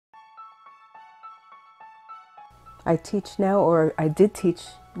I teach now, or I did teach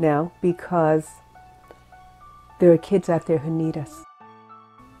now, because there are kids out there who need us.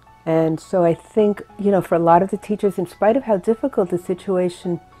 And so I think, for a lot of the teachers, in spite of how difficult the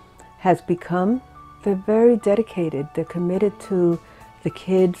situation has become, they're very dedicated. They're committed to the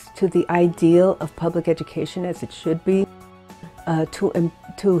kids, to the ideal of public education as it should be,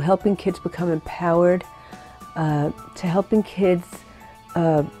 to helping kids become empowered, to helping kids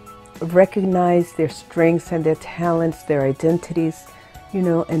recognize their strengths and their talents, their identities,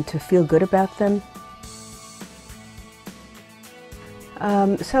 and to feel good about them.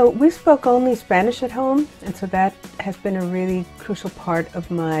 So we spoke only Spanish at home, and so that has been a really crucial part of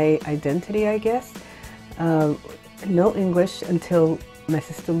my identity, I guess. No English until my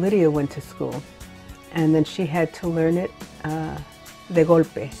sister Lydia went to school, and then she had to learn it de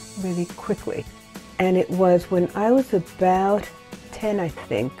golpe, really quickly. And it was when I was about 10, I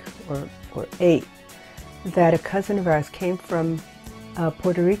think, or 8, that a cousin of ours came from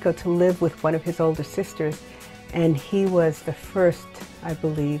Puerto Rico to live with one of his older sisters, and he was the first, I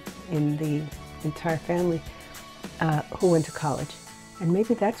believe, in the entire family who went to college. And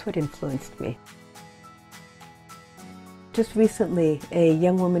maybe that's what influenced me. Just recently, a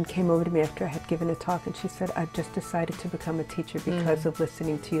young woman came over to me after I had given a talk, and she said, "I've just decided to become a teacher because of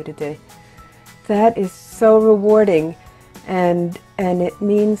listening to you today." That is so rewarding, and it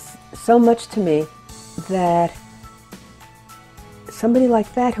means so much to me that somebody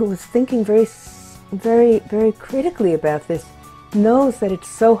like that, who was thinking very, very critically about this, knows that it's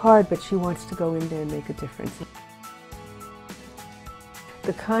so hard, but she wants to go in there and make a difference.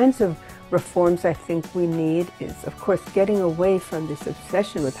 The kinds of reforms I think we need is, of course, getting away from this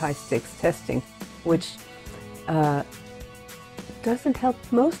obsession with high-stakes testing, which doesn't help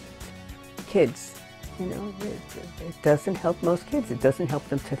most kids. It doesn't help most kids. It doesn't help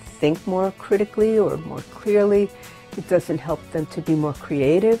them to think more critically or more clearly. It doesn't help them to be more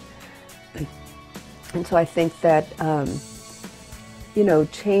creative. And so I think that,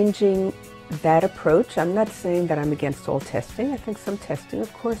 changing that approach, I'm not saying that I'm against all testing. I think some testing,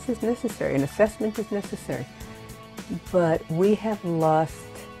 of course, is necessary, and assessment is necessary. But we have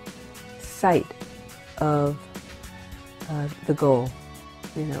lost sight of the goal.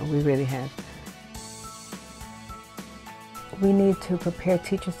 We really have. We need to prepare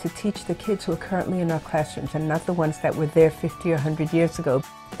teachers to teach the kids who are currently in our classrooms, and not the ones that were there 50 or 100 years ago.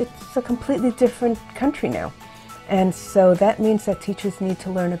 It's a completely different country now. And so that means that teachers need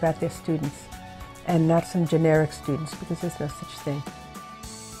to learn about their students, and not some generic students, because there's no such thing.